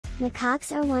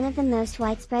Macaques are one of the most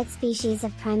widespread species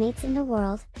of primates in the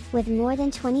world, with more than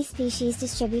 20 species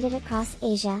distributed across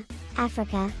Asia,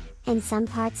 Africa, and some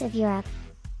parts of Europe.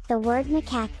 The word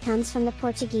macaque comes from the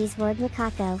Portuguese word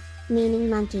macaco, meaning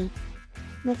monkey.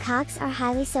 Macaques are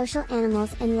highly social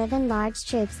animals and live in large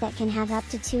troops that can have up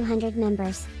to 200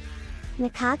 members.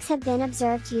 Macaques have been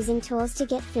observed using tools to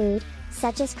get food,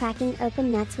 such as cracking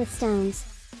open nuts with stones.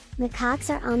 Macaques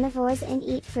are omnivores and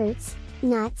eat fruits,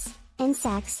 nuts,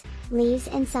 insects, leaves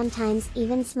and sometimes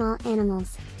even small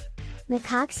animals.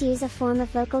 Macaques use a form of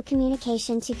vocal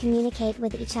communication to communicate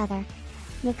with each other.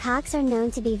 Macaques are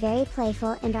known to be very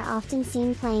playful and are often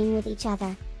seen playing with each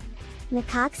other.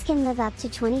 Macaques can live up to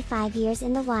 25 years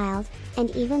in the wild,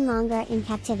 and even longer in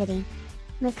captivity.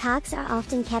 Macaques are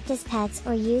often kept as pets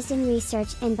or used in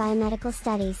research and biomedical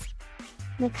studies.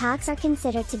 Macaques are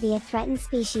considered to be a threatened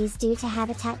species due to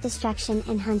habitat destruction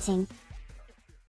and hunting.